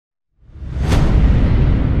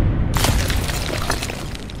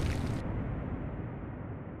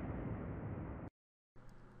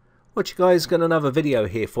What you guys, got another video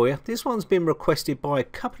here for you. This one's been requested by a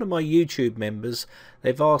couple of my YouTube members.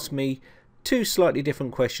 They've asked me two slightly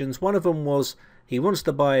different questions. One of them was he wants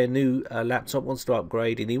to buy a new laptop, wants to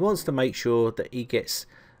upgrade, and he wants to make sure that he gets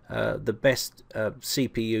the best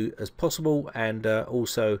CPU as possible, and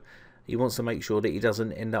also he wants to make sure that he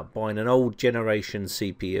doesn't end up buying an old generation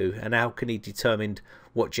CPU. And how can he determine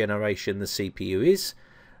what generation the CPU is?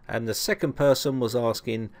 And the second person was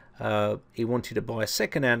asking, he wanted to buy a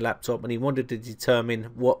second-hand laptop and he wanted to determine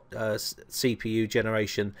what CPU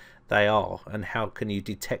generation they are, and how can you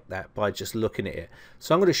detect that by just looking at it.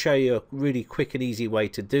 So I'm going to show you a really quick and easy way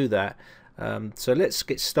to do that. So let's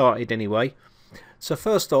get started anyway. So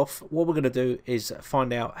first off, what we're going to do is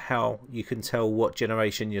find out how you can tell what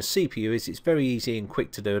generation your CPU is. It's very easy and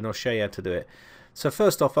quick to do, and I'll show you how to do it. So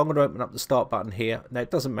first off, I'm going to open up the start button here. Now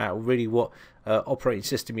it doesn't matter really what operating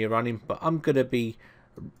system you're running, but I'm going to be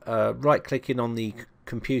right clicking on the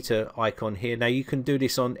computer icon here. Now you can do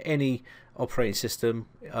this on any operating system.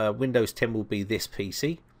 Windows 10 will be this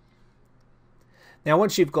PC. Now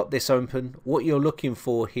once you've got this open, what you're looking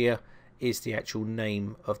for here is the actual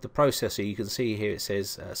name of the processor. You can see here it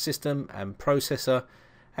says system and processor,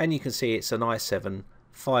 and you can see it's an i7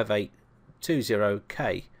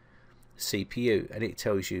 5820K CPU, and it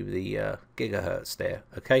tells you the gigahertz there.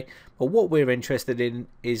 Okay, but what we're interested in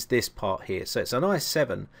is this part here. So it's an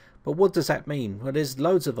i7, but what does that mean? Well, there's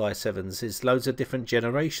loads of i7s, there's loads of different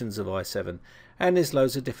generations of i7, and there's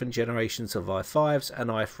loads of different generations of i5s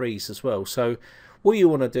and i3s as well. So what you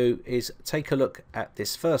want to do is take a look at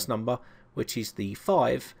this first number, which is the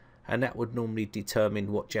 5, and that would normally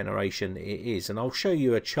determine what generation it is. And I'll show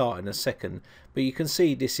you a chart in a second, but you can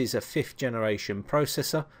see this is a 5th generation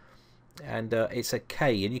processor, and it's a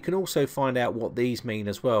K, and you can also find out what these mean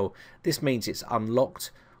as well. This means it's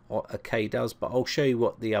unlocked, or a K does, but I'll show you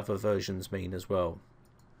what the other versions mean as well.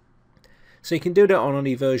 So you can do that on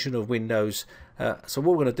any version of Windows. So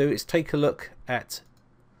what we're going to do is take a look at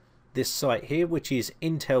this site here, which is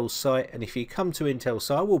Intel's site, and if you come to Intel's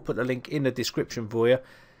site, we'll put a link in the description for you,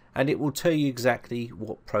 and it will tell you exactly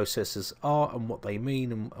what processors are and what they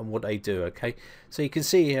mean and what they do. Okay, so you can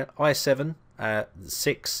see here i7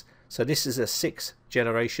 6. So this is a 6th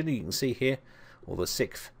generation, you can see here, or the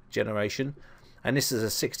 6th generation, and this is a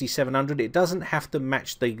 6700. It doesn't have to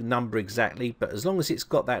match the number exactly, but as long as it's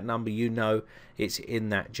got that number, you know it's in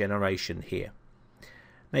that generation here.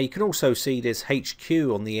 Now you can also see there's HQ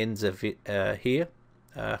on the ends of it here,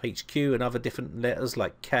 HQ and other different letters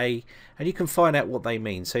like K, and you can find out what they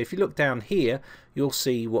mean. So if you look down here, you'll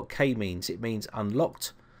see what K means. It means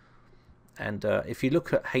unlocked, and if you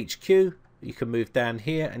look at HQ, you can move down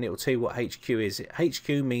here and it will tell you what HQ is. HQ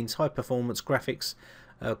means high performance graphics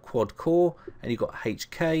quad core, and you've got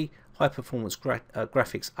HK, high performance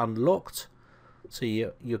graphics unlocked. So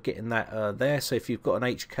you're getting that there. So if you've got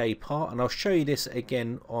an HK part, and I'll show you this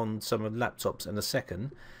again on some of the laptops in a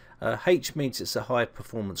second. H means it's a high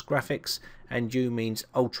performance graphics, and U means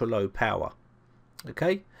ultra low power.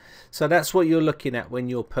 Okay, so that's what you're looking at when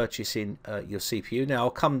you're purchasing your CPU. Now I'll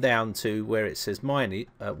come down to where it says mine,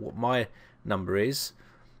 what my number is.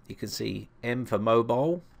 You can see M for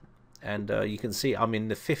mobile, and you can see I'm in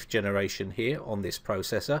the 5th generation here on this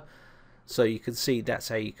processor. So you can see that's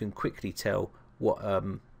how you can quickly tell what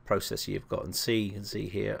processor you've got. And C, you can see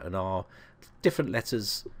here, and R, different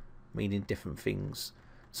letters meaning different things.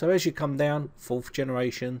 So as you come down, 4th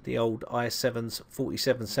generation, the old i7s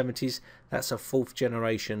 4770s, that's a 4th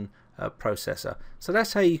generation processor. So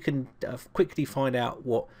that's how you can quickly find out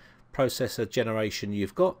what processor generation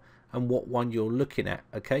you've got and what one you're looking at.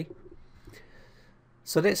 Okay,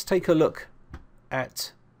 so let's take a look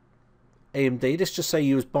at AMD. Let's just say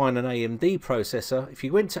you was buying an AMD processor. If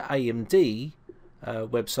you went to AMD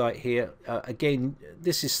website here, again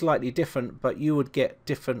this is slightly different, but you would get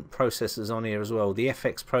different processors on here as well. The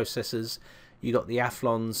FX processors, you got the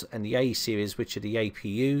athlons and the A series, which are the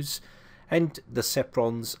APUs, and the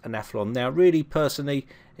Semprons and athlon. Now really personally,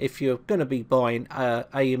 if you're going to be buying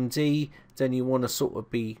AMD, then you want to sort of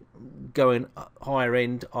be going higher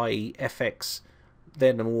end, i.e. FX.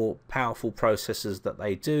 They're the more powerful processors that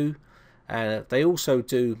they do. They also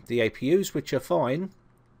do the APUs, which are fine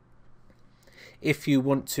if you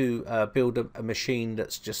want to build a machine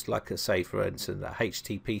that's just like, say for instance, a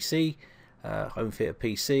HTPC, home theater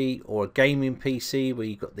PC, or a gaming PC where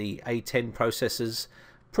you've got the A10 processors,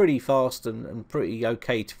 pretty fast and pretty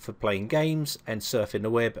okay for playing games and surfing the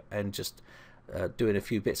web and just doing a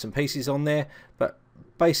few bits and pieces on there. But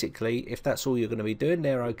basically, if that's all you're going to be doing,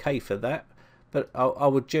 they're okay for that. but I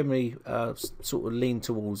would generally sort of lean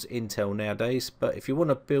towards Intel nowadays. But if you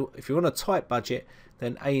want a tight budget,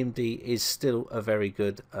 then AMD is still a very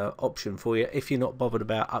good option for you. If you're not bothered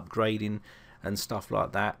about upgrading and stuff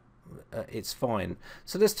like that, it's fine.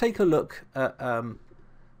 So let's take a look at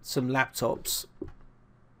some laptops.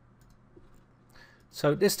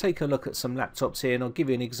 So let's take a look at some laptops here, and I'll give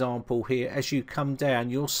you an example here. As you come down,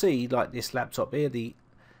 you'll see like this laptop here, the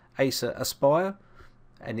Acer Aspire,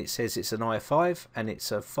 and it says it's an i5 and it's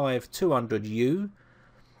a 5200U.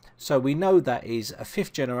 So we know that is a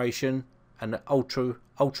 5th generation and ultra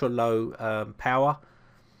low power.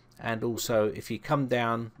 And also if you come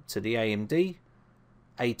down to the AMD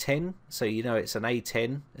A10, so you know it's an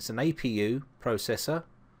A10, it's an APU processor.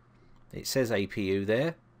 It says APU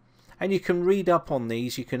there. And you can read up on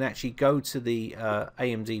these. You can actually go to the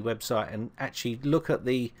AMD website and actually look at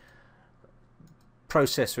the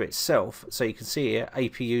processor itself. So you can see here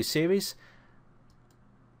APU series,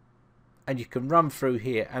 and you can run through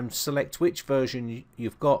here and select which version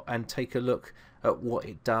you've got and take a look at what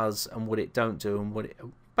it does and what it don't do, and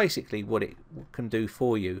basically what it can do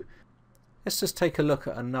for you. Let's just take a look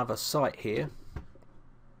at another site here.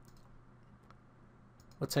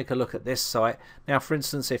 We'll take a look at this site. Now, for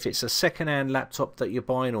instance, if it's a second-hand laptop that you're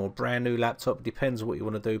buying or a brand new laptop, depends what you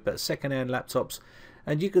want to do, but second-hand laptops,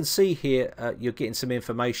 and you can see here you're getting some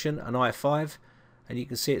information, an i5, and you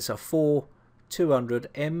can see it's a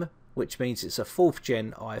 4200M, which means it's a 4th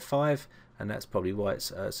gen i5, and that's probably why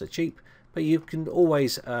it's so cheap. But you can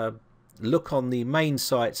always look on the main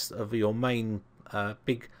sites of your main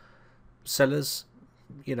big sellers,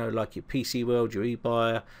 you know, like your PC World, your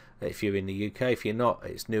eBuyer. If you're in the UK, if you're not,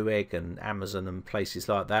 it's Newegg and Amazon and places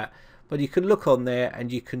like that. But you can look on there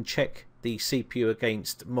and you can check the CPU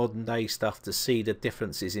against modern day stuff to see the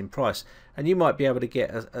differences in price. And you might be able to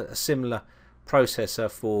get a similar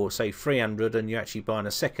processor for say 300, and you're actually buying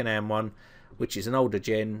a second-hand one which is an older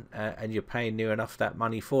gen, and you're paying near enough that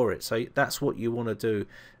money for it. So that's what you want to do,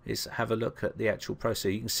 is have a look at the actual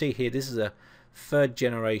processor. You can see here this is a 3rd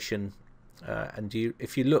generation, and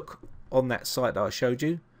if you look on that site that I showed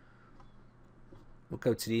you, we'll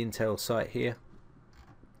go to the Intel site here.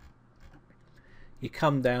 You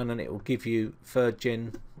come down and it will give you 3rd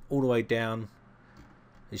gen all the way down,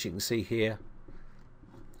 as you can see here,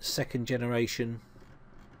 2nd generation,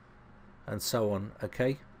 and so on.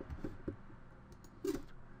 Okay,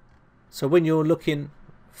 so when you're looking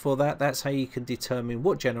for that, that's how you can determine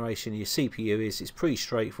what generation your CPU is. It's pretty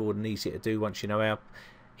straightforward and easy to do once you know how.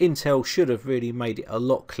 Intel should have really made it a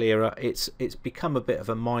lot clearer. It's become a bit of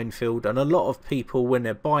a minefield, and a lot of people, when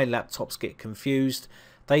they're buying laptops, get confused.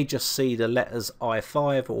 They just see the letters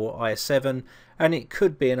i5 or i7, and it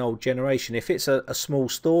could be an old generation. If it's a small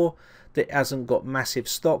store that hasn't got massive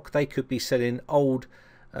stock, they could be selling old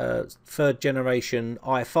 3rd generation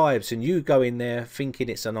i5s, and you go in there thinking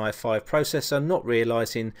it's an i5 processor, not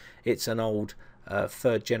realizing it's an old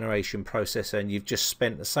 3rd generation processor, and you've just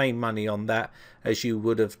spent the same money on that as you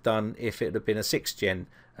would have done if it had been a 6th gen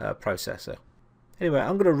processor. Anyway,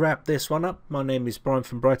 I'm going to wrap this one up. My name is Brian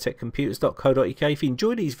from briteccomputers.co.uk. If you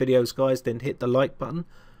enjoy these videos, guys, then hit the like button.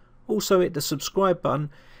 Also hit the subscribe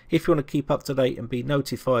button if you want to keep up to date and be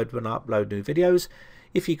notified when I upload new videos.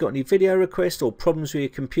 If you've got any video requests or problems with your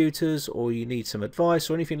computers, or you need some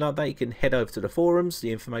advice or anything like that, you can head over to the forums.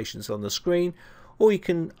 The information's on the screen. Or you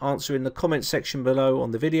can answer in the comment section below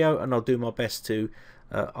on the video, and I'll do my best to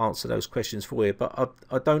answer those questions for you. But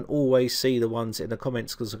I don't always see the ones in the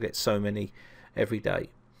comments because I get so many every day.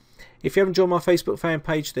 If you haven't joined my Facebook fan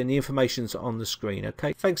page, then the information's on the screen.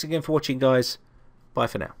 Okay, thanks again for watching, guys. Bye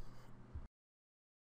for now.